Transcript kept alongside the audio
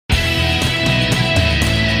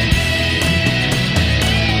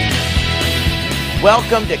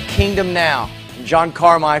Welcome to Kingdom Now. I'm John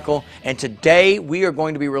Carmichael, and today we are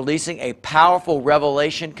going to be releasing a powerful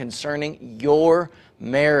revelation concerning your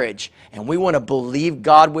marriage. And we want to believe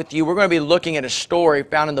God with you. We're going to be looking at a story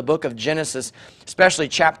found in the book of Genesis, especially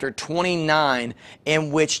chapter 29,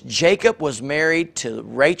 in which Jacob was married to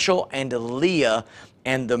Rachel and to Leah.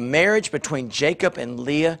 And the marriage between Jacob and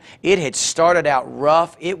Leah, it had started out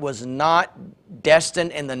rough. It was not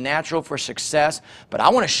destined in the natural for success. But I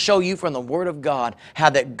want to show you from the Word of God how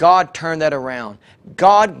that God turned that around.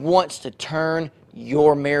 God wants to turn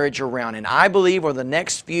your marriage around. And I believe over the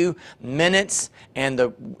next few minutes and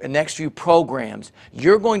the next few programs,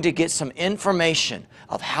 you're going to get some information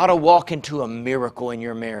of how to walk into a miracle in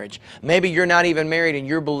your marriage. Maybe you're not even married and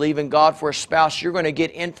you're believing God for a spouse. You're going to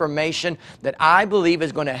get information that I believe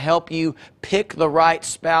is going to help you pick the right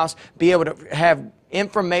spouse, be able to have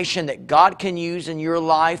information that God can use in your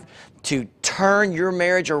life to turn your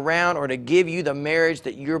marriage around or to give you the marriage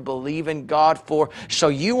that you're believing God for. So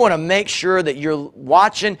you want to make sure that you're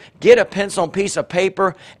watching, get a pencil and piece of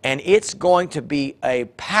paper, and it's going to be a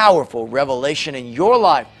powerful revelation in your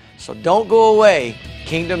life. So don't go away.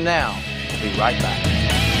 Kingdom Now. We'll be right back.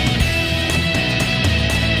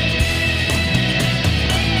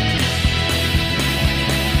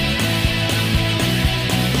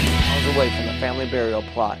 Miles away from the family burial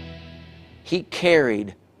plot, he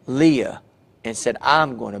carried Leah and said,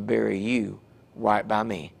 I'm going to bury you right by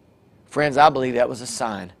me. Friends, I believe that was a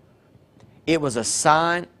sign. It was a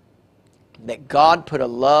sign that God put a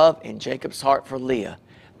love in Jacob's heart for Leah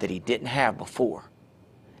that he didn't have before.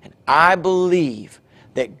 And I believe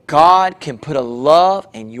that God can put a love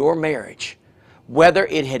in your marriage, whether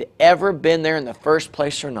it had ever been there in the first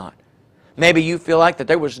place or not. Maybe you feel like that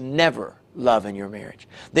there was never love in your marriage,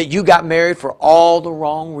 that you got married for all the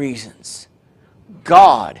wrong reasons.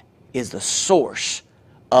 God is the source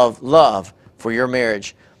of love for your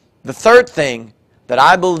marriage. The third thing that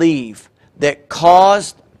I believe that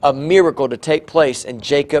caused a miracle to take place in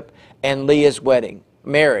Jacob and Leah's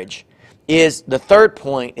marriage, is the third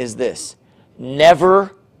point is this: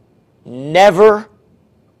 never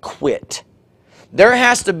quit. There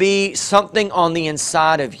has to be something on the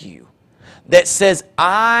inside of you that says,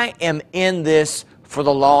 I am in this for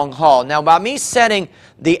the long haul. Now, by me setting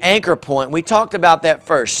the anchor point, we talked about that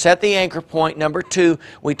first. Set the anchor point. Number 2,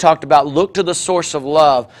 we talked about look to the source of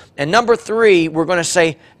love. And number 3, we're going to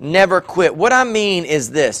say never quit. What I mean is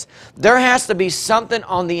this: there has to be something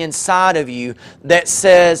on the inside of you that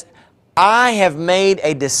says, I have made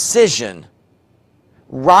a decision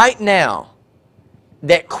right now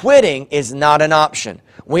that quitting is not an option.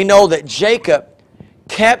 We know that Jacob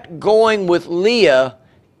kept going with Leah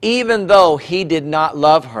even though he did not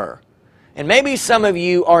love her. And maybe some of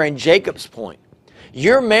you are in Jacob's point.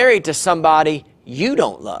 You're married to somebody you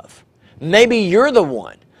don't love. Maybe you're the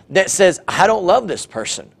one that says, I don't love this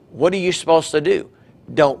person. What are you supposed to do?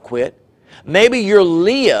 Don't quit. Maybe you're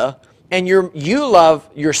Leah and you love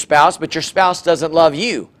your spouse, but your spouse doesn't love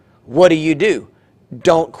you. What do?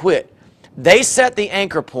 Don't quit. They set the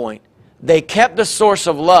anchor point. They kept the source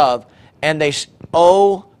of love, and they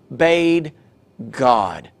obeyed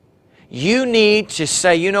God. You need to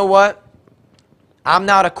say, you know what? I'm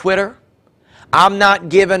not a quitter. I'm not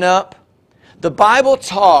giving up. The Bible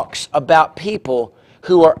talks about people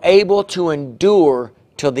who are able to endure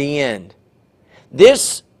till the end.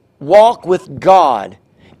 This walk with God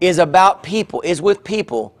is about people, is with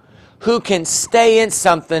people who can stay in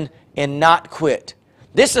something and not quit.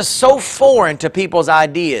 This is so foreign to people's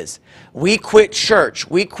ideas. We quit church.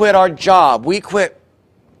 We quit our job. We quit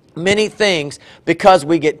many things because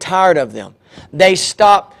we get tired of them. They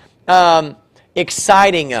stop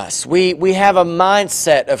exciting us. We have a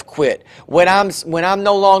mindset of quit. When I'm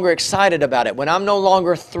no longer excited about it, when I'm no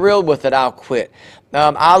longer thrilled with it, I'll quit.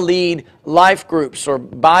 I lead life groups or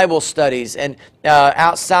Bible studies and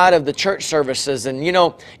outside of the church services. And you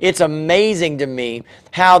know, it's amazing to me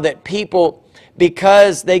how that people,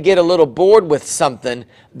 because they get a little bored with something,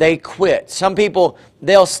 they quit. Some people,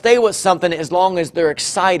 they'll stay with something as long as they're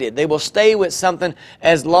excited. They will stay with something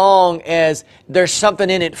as long as there's something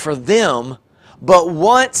in it for them. But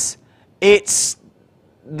once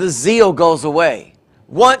the zeal goes away,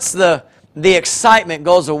 once the excitement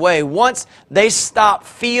goes away, once they stop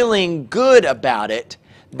feeling good about it,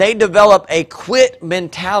 they develop a quit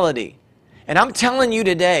mentality. And I'm telling you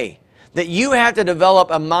today that you have to develop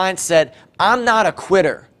a mindset, I'm not a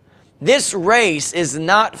quitter. This race is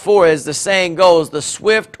not for, as the saying goes, the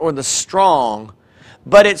swift or the strong,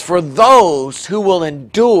 but it's for those who will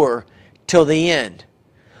endure till the end.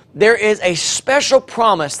 There is a special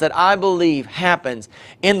promise that I believe happens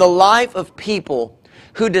in the life of people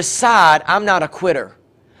who decide, I'm not a quitter.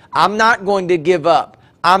 I'm not going to give up.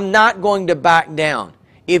 I'm not going to back down.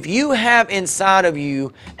 If you have inside of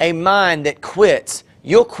you a mind that quits,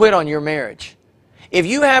 you'll quit on your marriage. If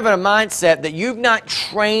you have a mindset that you've not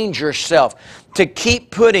trained yourself to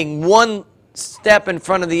keep putting one step in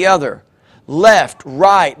front of the other, left,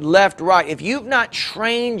 right, if you've not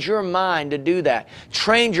trained your mind to do that,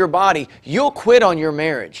 trained your body, you'll quit on your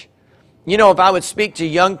marriage. You know, if I would speak to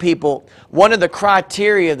young people, one of the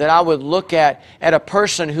criteria that I would look at a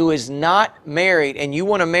person who is not married and you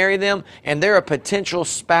want to marry them and they're a potential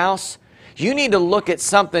spouse, you need to look at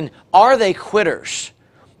something. Are they quitters?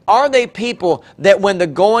 Are they people that when the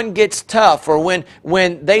going gets tough or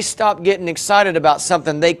when they stop getting excited about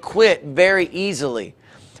something, they quit very easily?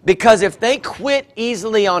 Because if they quit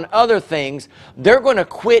easily on other things, they're going to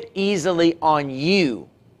quit easily on you.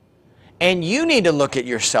 And you need to look at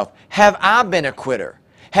yourself. Have I been a quitter?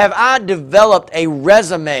 Have I developed a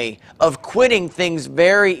resume of quitting things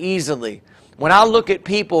very easily? When I look at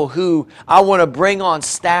people who I want to bring on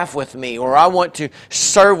staff with me or I want to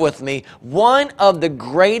serve with me, one of the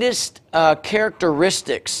greatest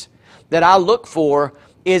characteristics that I look for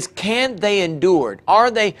is, can they endure?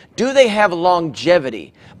 Do they have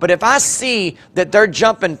longevity? But if I see that they're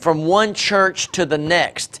jumping from one church to the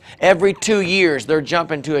next, every 2 years they're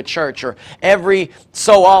jumping to a church, or every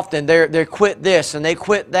so often they quit this and they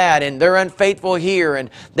quit that, and they're unfaithful here, and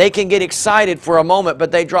they can get excited for a moment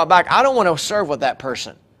but they drop back, I don't want to serve with that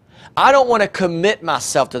person. I don't want to commit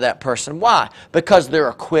myself to that person. Why? Because they're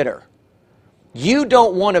a quitter. You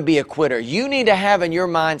don't want to be a quitter. You need to have in your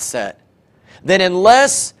mindset that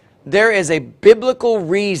unless there is a biblical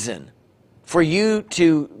reason for you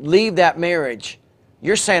to leave that marriage,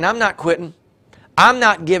 you're saying, I'm not quitting. I'm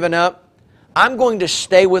not giving up. I'm going to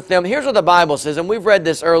stay with them. Here's what the Bible says, and we've read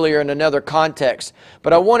this earlier in another context,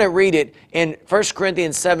 but I want to read it in 1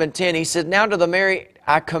 Corinthians 7:10. He says, now to the married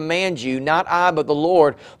I command you, not I but the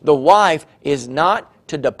Lord, the wife is not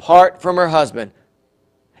to depart from her husband.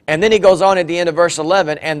 And then he goes on at the end of verse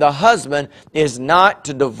 11, and the husband is not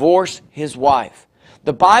to divorce his wife.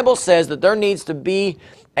 The Bible says that there needs to be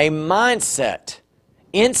a mindset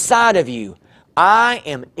inside of you. I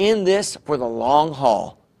am in this for the long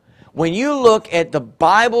haul. When you look at the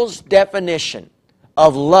Bible's definition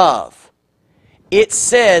of love, it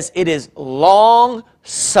says it is long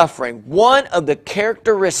suffering. One of the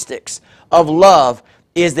characteristics of love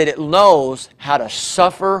is that it knows how to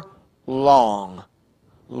suffer long.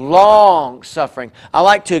 Long suffering. I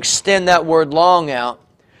like to extend that word long out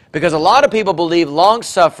because a lot of people believe long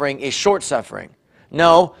suffering is short suffering.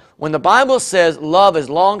 No, when the Bible says love is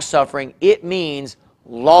long suffering, it means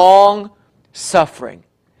long suffering.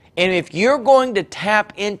 And if you're going to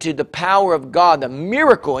tap into the power of God, the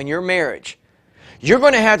miracle in your marriage, you're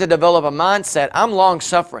going to have to develop a mindset, I'm long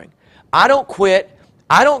suffering. I don't quit.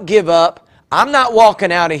 I don't give up. I'm not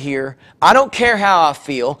walking out of here. I don't care how I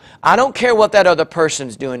feel. I don't care what that other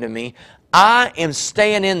person's doing to me. I am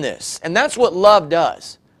staying in this. And that's what love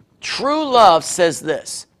does. True love says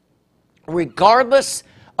this: regardless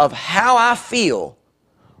of how I feel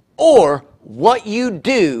or what you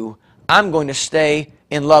do, I'm going to stay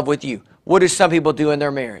in love with you. What do some people do in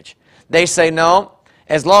their marriage? They say, no,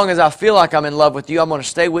 as long as I feel like I'm in love with you, I'm going to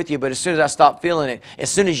stay with you. But as soon as I stop feeling it, as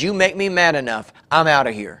soon as you make me mad enough, I'm out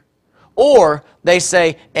of here. Or they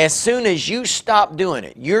say, as soon as you stop doing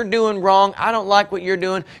it, you're doing wrong, I don't like what you're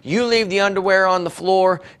doing, you leave the underwear on the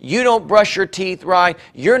floor, you don't brush your teeth right,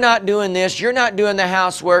 you're not doing this, you're not doing the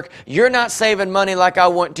housework, you're not saving money like I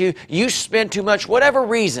want to, you spend too much, whatever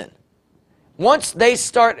reason. Once they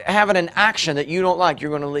start having an action that you don't like,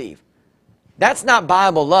 you're going to leave. That's not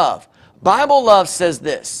Bible love. Bible love says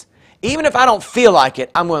this: even if I don't feel like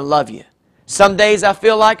it, I'm going to love you. Some days I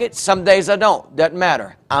feel like it, some days I don't. Doesn't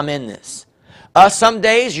matter. I'm in this. Some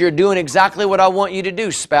days you're doing exactly what I want you to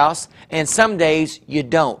do, spouse, and some days you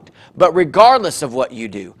don't. But regardless of what you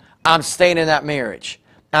do, I'm staying in that marriage.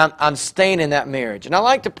 I'm staying in that marriage. And I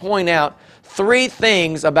like to point out 3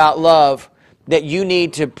 things about love that you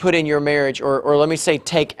need to put in your marriage, or let me say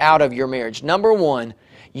take out of your marriage. Number 1,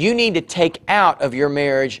 you need to take out of your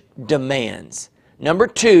marriage demands. Number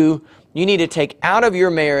 2, you need to take out of your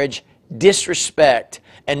marriage disrespect.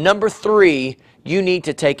 And number 3, you need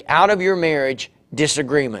to take out of your marriage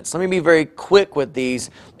disagreements. Let me be very quick with these,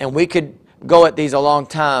 and we could go at these a long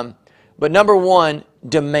time. But number 1,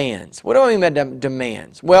 demands. What do I mean by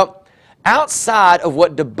demands? Well, outside of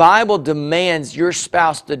what the Bible demands your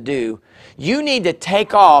spouse to do, you need to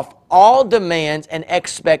take off all demands and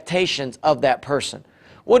expectations of that person.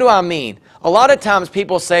 What do I mean? A lot of times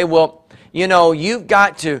people say, well, you've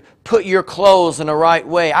got to put your clothes in the right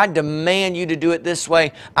way. I demand you to do it this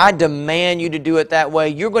way. I demand you to do it that way.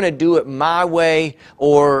 You're going to do it my way,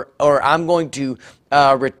 or I'm going to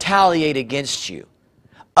retaliate against you.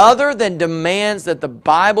 Other than demands that the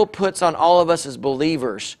Bible puts on all of us as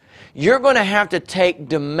believers, you're going to have to take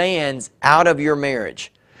demands out of your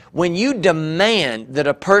marriage. When you demand that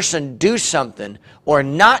a person do something or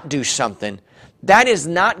not do something, that is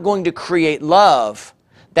not going to create love.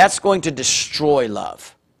 That's going to destroy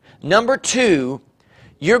love. Number two,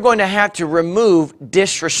 you're going to have to remove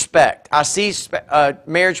disrespect. I see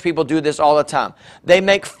marriage people do this all the time. They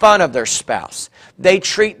make fun of their spouse. They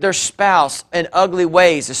treat their spouse in ugly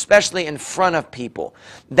ways, especially in front of people.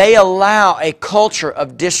 They allow a culture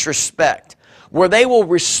of disrespect where they will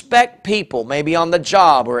respect people, maybe on the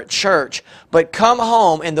job or at church, but come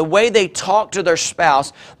home and the way they talk to their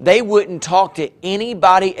spouse, they wouldn't talk to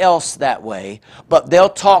anybody else that way, but they'll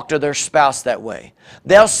talk to their spouse that way.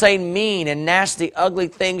 They'll say mean and nasty, ugly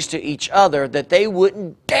things to each other that they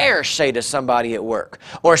wouldn't dare say to somebody at work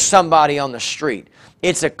or somebody on the street.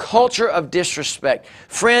 It's a culture of disrespect.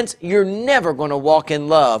 Friends, you're never going to walk in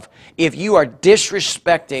love if you are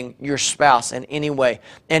disrespecting your spouse in any way.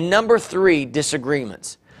 And number three,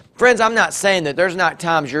 disagreements. Friends, I'm not saying that there's not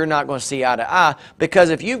times you're not going to see eye to eye, because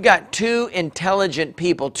if you've got two intelligent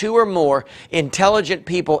people, two or more intelligent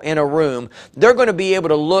people in a room, they're going to be able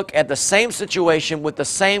to look at the same situation with the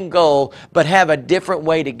same goal, but have a different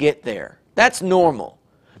way to get there. That's normal.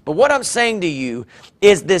 But what I'm saying to you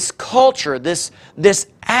is this culture, this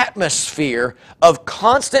atmosphere of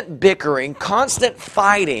constant bickering, constant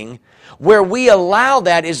fighting, where we allow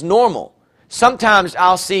that is normal. Sometimes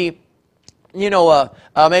I'll see,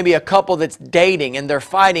 maybe a couple that's dating and they're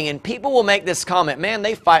fighting, and people will make this comment, man,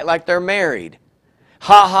 they fight like they're married.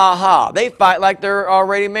 Ha, ha, ha. They fight like they're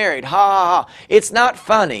already married. Ha, ha, ha. It's not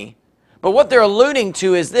funny. But what they're alluding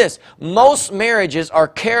to is this. Most marriages are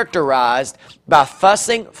characterized by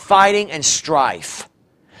fussing, fighting, and strife.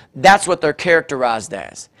 That's what they're characterized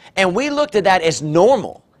as. And we looked at that as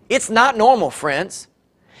normal. It's not normal, friends.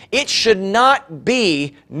 It should not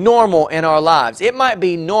be normal in our lives. It might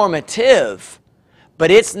be normative,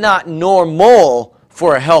 but it's not normal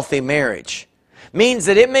for a healthy marriage. Means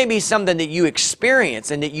that it may be something that you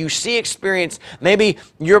experience and that you see experience. Maybe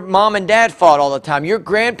your mom and dad fought all the time. Your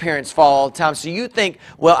grandparents fought all the time. So you think,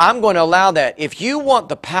 well, I'm going to allow that. If you want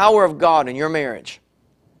the power of God in your marriage,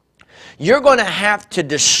 you're going to have to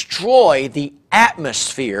destroy the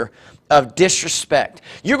atmosphere of disrespect.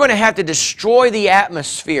 You're going to have to destroy the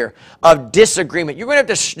atmosphere of disagreement. You're going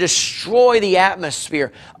to have to destroy the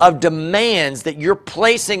atmosphere of demands that you're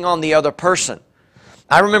placing on the other person.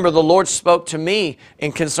 I remember the Lord spoke to me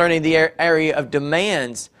in concerning the area of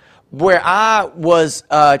demands, where I was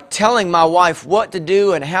telling my wife what to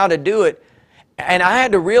do and how to do it, and I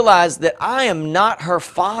had to realize that I am not her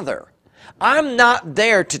father. I'm not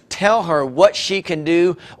there to tell her what she can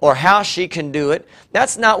do or how she can do it.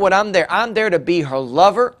 That's not what I'm there. I'm there to be her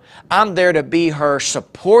lover. I'm there to be her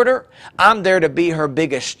supporter. I'm there to be her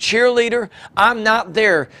biggest cheerleader. I'm not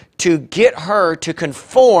there to get her to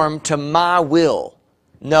conform to my will.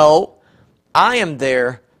 No, I am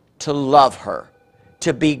there to love her,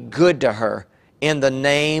 to be good to her in the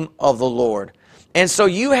name of the Lord. And so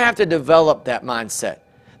you have to develop that mindset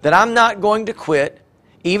that I'm not going to quit.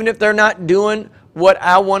 Even if they're not doing what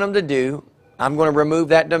I want them to do, I'm going to remove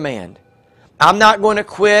that demand. I'm not going to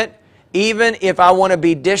quit even if I want to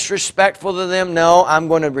be disrespectful to them. No, I'm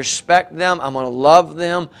going to respect them. I'm going to love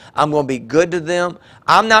them. I'm going to be good to them.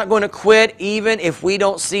 I'm not going to quit even if we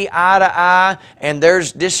don't see eye to eye and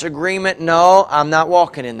there's disagreement. No, I'm not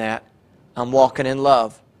walking in that. I'm walking in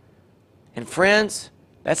love. And friends,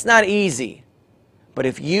 that's not easy. But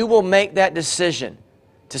if you will make that decision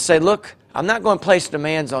to say, look, I'm not going to place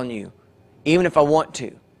demands on you, even if I want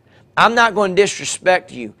to. I'm not going to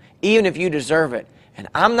disrespect you, even if you deserve it. And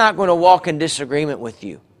I'm not going to walk in disagreement with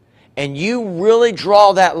you. And you really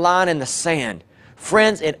draw that line in the sand.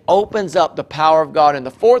 Friends, it opens up the power of God. And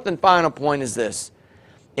the fourth and final point is this,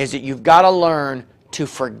 is that you've got to learn to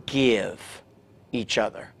forgive each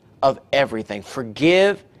other of everything.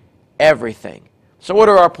 Forgive everything. So what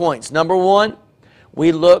are our points? Number one,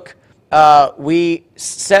 we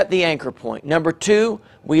set the anchor point. Number two,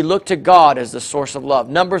 we look to God as the source of love.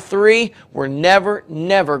 Number three, we're never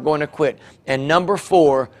going to quit. And number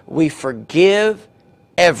four, we forgive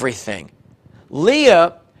everything.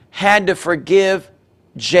 Leah had to forgive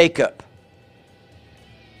Jacob.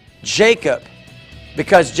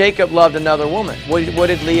 Because Jacob loved another woman. What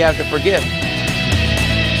did Leah have to forgive?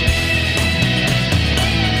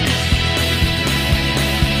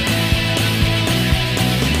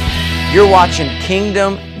 You're watching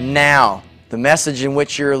Kingdom Now. The message in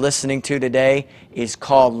which you're listening to today is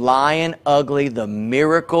called Lion Ugly, the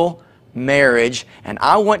Miracle Marriage. And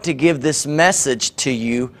I want to give this message to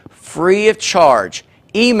you free of charge.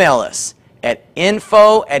 Email us at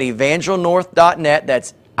info@evangelnorth.net.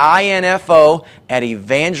 That's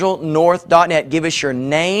info@evangelnorth.net. Give us your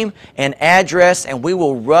name and address, and we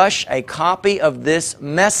will rush a copy of this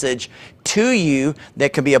message to you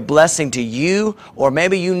that could be a blessing to you, or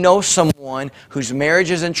maybe you know someone whose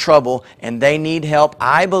marriage is in trouble and they need help.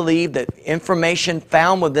 I believe that information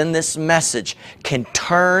found within this message can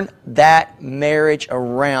turn that marriage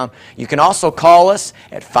around. You can also call us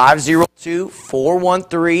at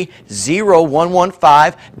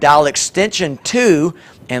 502-413-0115, dial extension 2,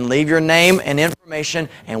 and leave your name and information,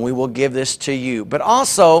 and we will give this to you. But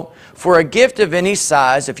also, for a gift of any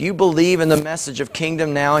size, if you believe in the message of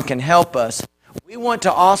Kingdom Now and can help us, we want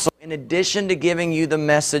to also, in addition to giving you the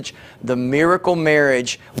message, The Miracle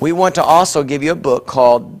Marriage, we want to also give you a book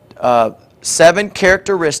called 7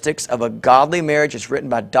 Characteristics of a Godly Marriage. It's written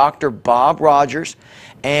by Dr. Bob Rogers.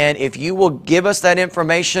 And if you will give us that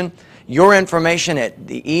information, your information at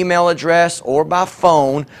the email address or by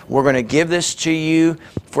phone, we're going to give this to you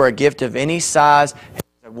for a gift of any size. It's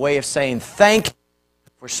a way of saying thank you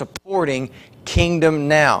for supporting Kingdom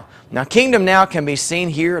Now. Now, Kingdom Now can be seen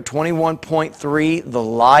here at 21.3 The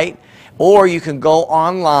Light, or you can go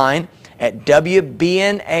online at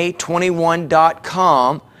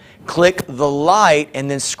WBNA21.com. Click The Light and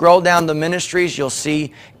then scroll down the ministries. You'll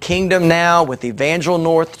see Kingdom Now with Evangel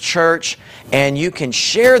North Church, and you can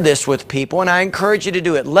share this with people, and I encourage you to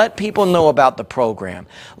do it. Let people know about the program.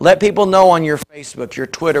 Let people know on your Facebook, your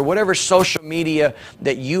Twitter, whatever social media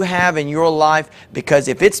that you have in your life, because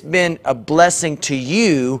if it's been a blessing to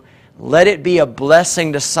you, let it be a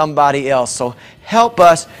blessing to somebody else. So help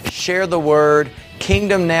us share the word.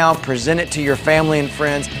 Kingdom Now, present it to your family and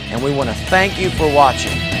friends, and we want to thank you for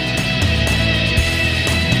watching.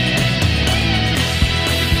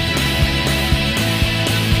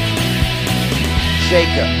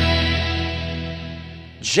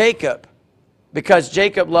 Jacob, because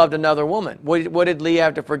Jacob loved another woman. What did Leah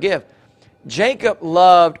have to forgive? Jacob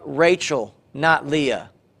loved Rachel, not Leah.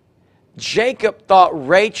 Jacob thought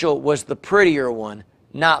Rachel was the prettier one,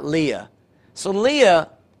 not Leah. So Leah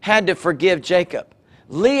had to forgive Jacob.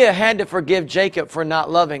 Leah had to forgive Jacob for not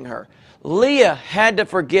loving her. Leah had to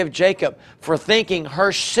forgive Jacob for thinking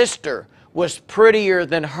her sister was prettier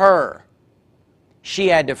than her. She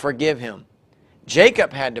had to forgive him.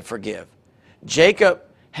 Jacob had to forgive. Jacob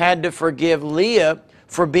had to forgive Leah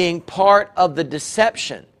for being part of the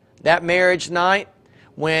deception. That marriage night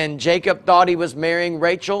when Jacob thought he was marrying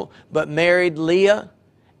Rachel but married Leah,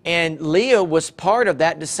 and Leah was part of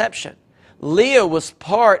that deception. Leah was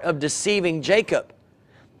part of deceiving Jacob.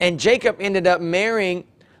 And Jacob ended up marrying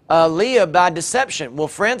Leah by deception. Well,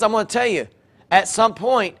 friends, I'm going to tell you, at some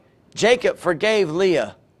point, Jacob forgave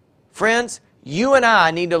Leah. Friends, you and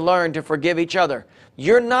I need to learn to forgive each other.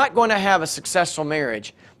 You're not going to have a successful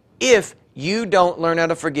marriage if you don't learn how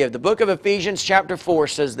to forgive. The book of Ephesians chapter 4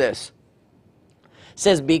 says this. It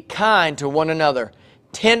says, be kind to one another,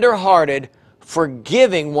 tender-hearted,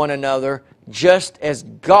 forgiving one another, just as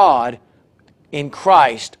God in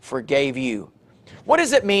Christ forgave you. What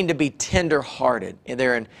does it mean to be tender-hearted?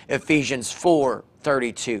 There in Ephesians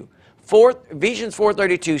 4:32. Ephesians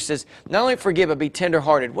 4:32 says, not only forgive, but be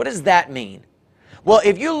tender-hearted. What does that mean? Well,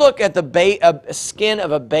 if you look at the skin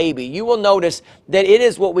of a baby, you will notice that it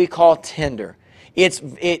is what we call tender.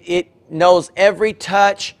 It knows every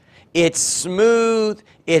touch. It's smooth.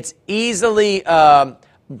 It's easily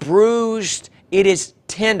bruised. It is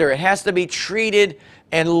tender. It has to be treated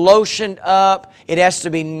and lotioned up. It has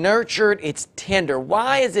to be nurtured. It's tender.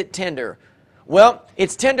 Why is it tender? Well,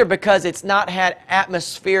 it's tender because it's not had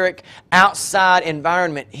atmospheric outside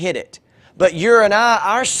environment hit it. But you and I,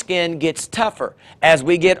 our skin gets tougher. As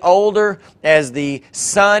we get older, as the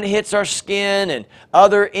sun hits our skin and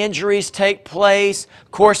other injuries take place, of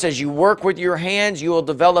course, as you work with your hands, you will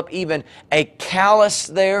develop even a callus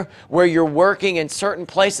there where you're working in certain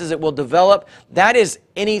places it will develop. That is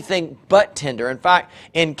anything but tender. In fact,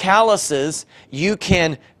 in calluses, you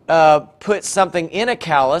can put something in a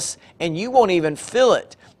callus and you won't even feel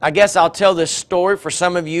it. I guess I'll tell this story for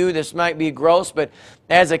some of you. This might be gross, but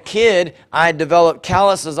as a kid, I developed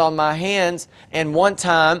calluses on my hands, and one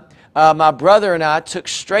time, my brother and I took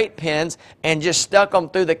straight pins and just stuck them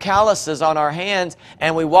through the calluses on our hands,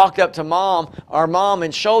 and we walked up to our mom,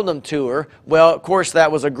 and showed them to her. Well, of course,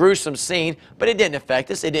 that was a gruesome scene, but it didn't affect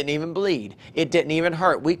us. It didn't even bleed. It didn't even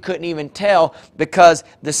hurt. We couldn't even tell because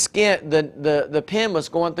the pin was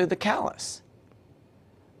going through the callus.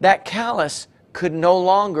 that callus could no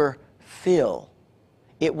longer feel.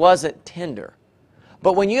 It wasn't tender.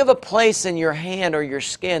 But when you have a place in your hand or your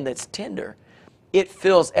skin that's tender, it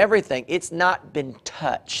feels everything. It's not been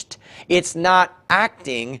touched. It's not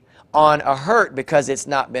acting on a hurt because it's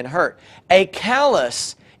not been hurt. A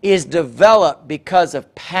callus is developed because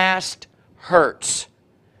of past hurts.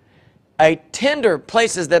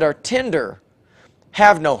 Places that are tender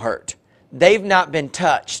have no hurt. They've not been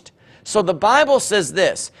touched. So the Bible says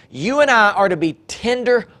this, you and I are to be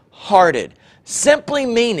tender-hearted, simply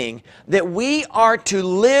meaning that we are to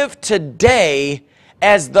live today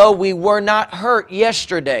as though we were not hurt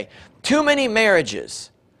yesterday. Too many marriages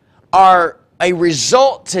are a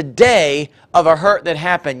result today of a hurt that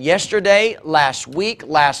happened yesterday, last week,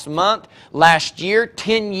 last month, last year,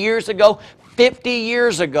 10 years ago, 50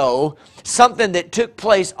 years ago, something that took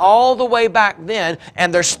place all the way back then,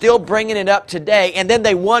 and they're still bringing it up today, and then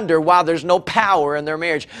they wonder why there's no power in their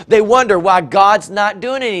marriage. They wonder why God's not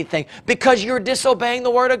doing anything, because you're disobeying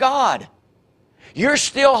the Word of God. You're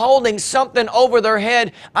still holding something over their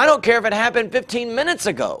head. I don't care if it happened 15 minutes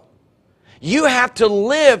ago. You have to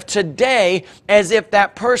live today as if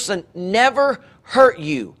that person never hurt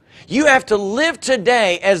you. You have to live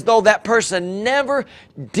today as though that person never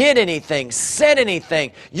did anything, said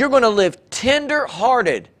anything. You're going to live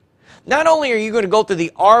tender-hearted. Not only are you going to go through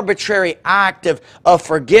the arbitrary act of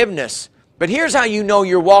forgiveness, but here's how you know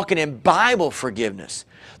you're walking in Bible forgiveness.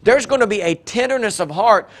 There's going to be a tenderness of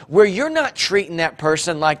heart where you're not treating that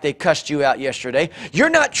person like they cussed you out yesterday. You're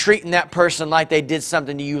not treating that person like they did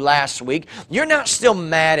something to you last week. You're not still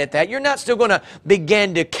mad at that. You're not still going to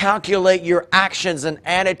begin to calculate your actions and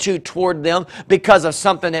attitude toward them because of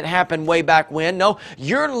something that happened way back when. No,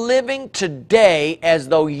 you're living today as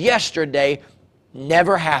though yesterday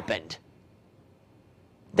never happened.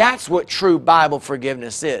 That's what true Bible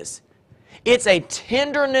forgiveness is. It's a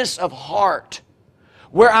tenderness of heart,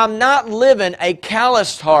 where I'm not living a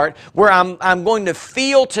calloused heart, where I'm going to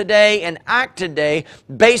feel today and act today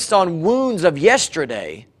based on wounds of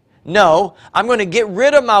yesterday. No, I'm going to get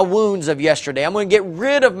rid of my wounds of yesterday. I'm going to get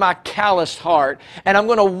rid of my calloused heart, and I'm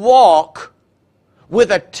going to walk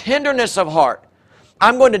with a tenderness of heart.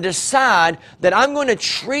 I'm going to decide that I'm going to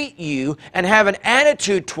treat you and have an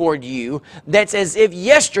attitude toward you that's as if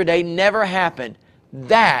yesterday never happened.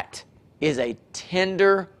 That is a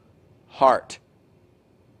tender heart.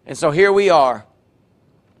 And so here we are.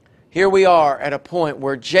 Here we are at a point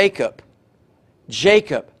where Jacob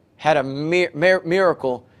had a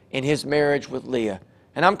miracle in his marriage with Leah.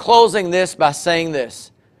 And I'm closing this by saying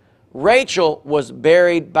this. Rachel was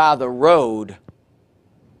buried by the road.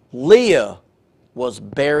 Leah was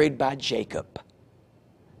buried by Jacob.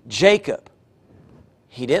 Jacob,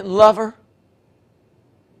 he didn't love her.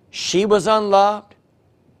 She was unloved.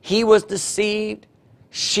 He was deceived.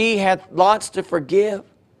 She had lots to forgive.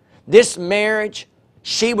 This marriage,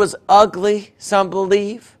 she was ugly, some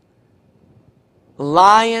believe.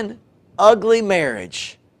 Lying, ugly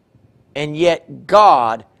marriage. And yet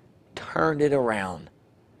God turned it around.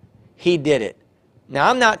 He did it. Now,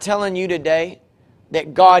 I'm not telling you today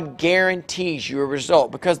that God guarantees you a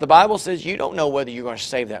result, because the Bible says you don't know whether you're going to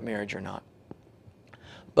save that marriage or not.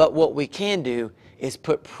 But what we can do is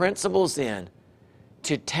put principles in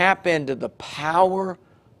to tap into the power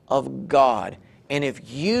of God. And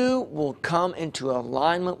if you will come into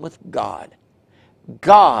alignment with God,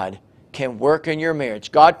 God can work in your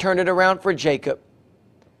marriage. God turned it around for Jacob.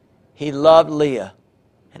 He loved Leah.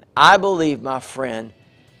 And I believe, my friend,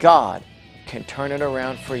 God can turn it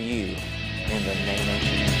around for you in the name of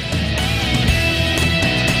Jesus.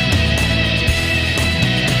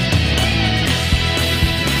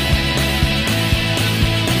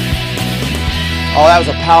 Oh, that was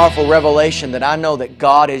a powerful revelation that I know that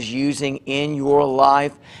God is using in your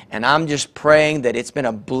life. And I'm just praying that it's been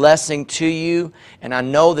a blessing to you. And I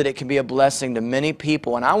know that it can be a blessing to many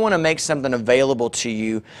people. And I want to make something available to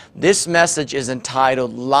you. This message is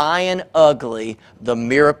entitled, Lying Ugly, the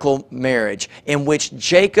Miracle Marriage, in which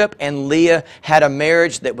Jacob and Leah had a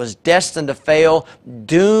marriage that was destined to fail,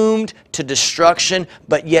 doomed to destruction,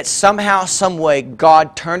 but yet somehow, some way,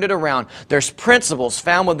 God turned it around. There's principles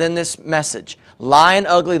found within this message, Lying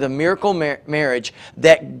Ugly, the Miracle Marriage,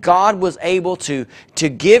 that God was able to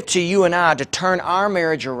give to you and I to turn our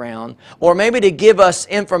marriage around, or maybe to give us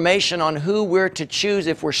information on who we're to choose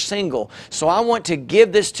if we're single. So I want to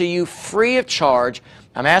give this to you free of charge.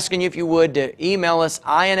 I'm asking you, if you would, to email us,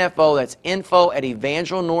 info, that's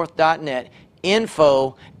info@evangelnorth.net,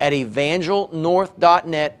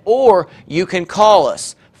 info@evangelnorth.net, or you can call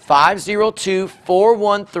us,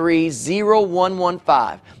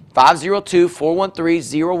 502-413-0115.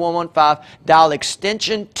 502-413-0115. Dial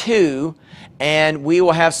extension 2, and we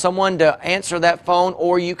will have someone to answer that phone,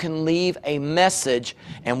 or you can leave a message.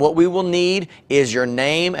 And what we will need is your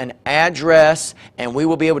name and address, and we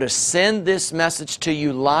will be able to send this message to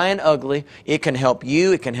you lying ugly. It can help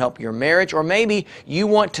you, it can help your marriage, or maybe you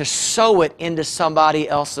want to sow it into somebody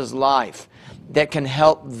else's life that can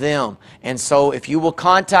help them. And so if you will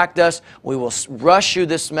contact us, we will rush you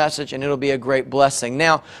this message, and it'll be a great blessing.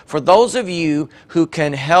 Now, for those of you who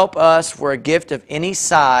can help us for a gift of any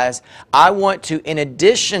size, I want to, in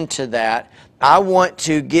addition to that, I want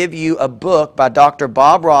to give you a book by Dr.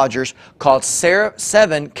 Bob Rogers called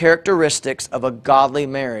 7 Characteristics of a Godly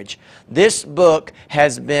Marriage. This book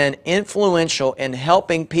has been influential in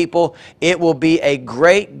helping people. It will be a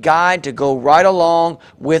great guide to go right along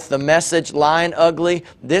with the message Lying Ugly.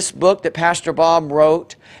 This book that Pastor Bob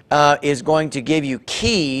wrote is going to give you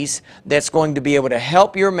keys that's going to be able to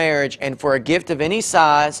help your marriage. And for a gift of any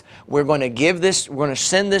size, we're going to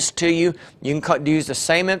send this to you. You can use the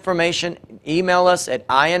same information. Email us at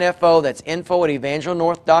info, that's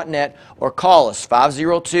info@evangelnorth.net, or call us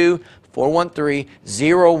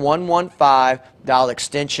 502-413-0115, dial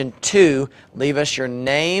extension 2, leave us your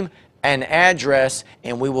name and address,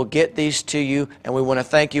 and we will get these to you. And we want to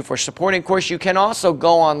thank you for supporting. Of course, you can also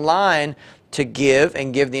go online to give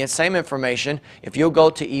and give the same information. If you'll go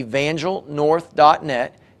to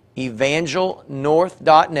evangelnorth.net,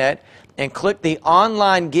 evangelnorth.net, and click the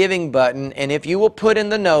online giving button, and if you will put in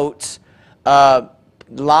the notes,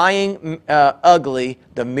 Lying Ugly,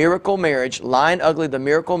 the Miracle Marriage, Lying Ugly, the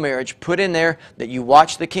Miracle Marriage, put in there that you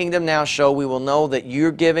watch the Kingdom Now show. We will know that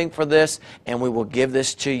you're giving for this, and we will give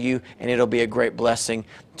this to you, and it'll be a great blessing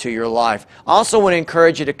to your life. I also want to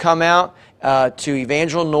encourage you to come out to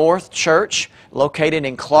Evangel North Church, located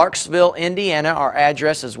in Clarksville, Indiana. Our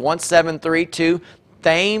address is 1732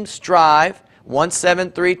 Thames Drive,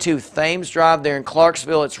 1732 Thames Drive there in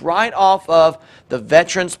Clarksville. It's right off of the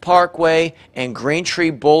Veterans Parkway and Green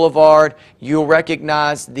Tree Boulevard. You'll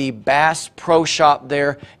recognize the Bass Pro Shop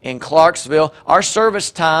there in Clarksville. Our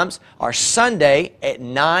service times are Sunday at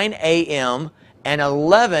 9 a.m. and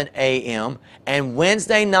 11 a.m. and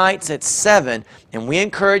Wednesday nights at 7. And we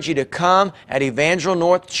encourage you to come at Evangel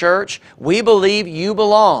North Church. We believe you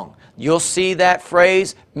belong. You'll see that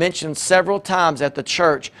phrase mentioned several times at the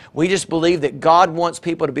church. We just believe that God wants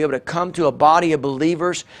people to be able to come to a body of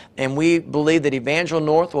believers, and we believe that Evangel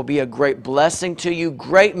North will be a great blessing to you,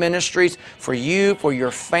 great ministries for you, for your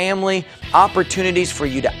family, opportunities for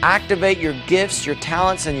you to activate your gifts, your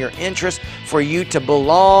talents, and your interests, for you to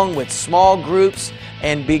belong with small groups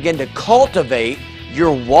and begin to cultivate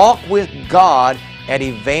your walk with God at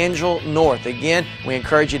Evangel North. Again, we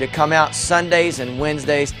encourage you to come out Sundays and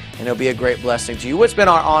Wednesdays, and it'll be a great blessing to you. It's been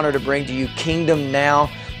our honor to bring to you Kingdom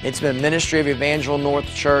Now. It's been ministry of Evangel North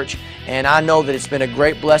Church, and I know that it's been a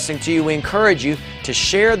great blessing to you. We encourage you to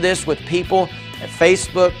share this with people at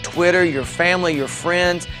Facebook, Twitter, your family, your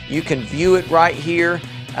friends. You can view it right here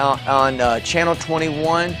on channel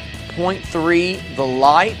 21.3, The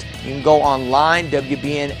Light. You can go online,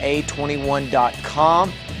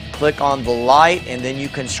 WBNA21.com. Click on The Light, and then you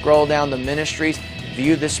can scroll down the ministries,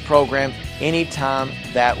 view this program anytime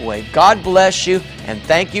that way. God bless you, and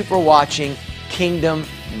thank you for watching Kingdom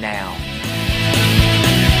Now.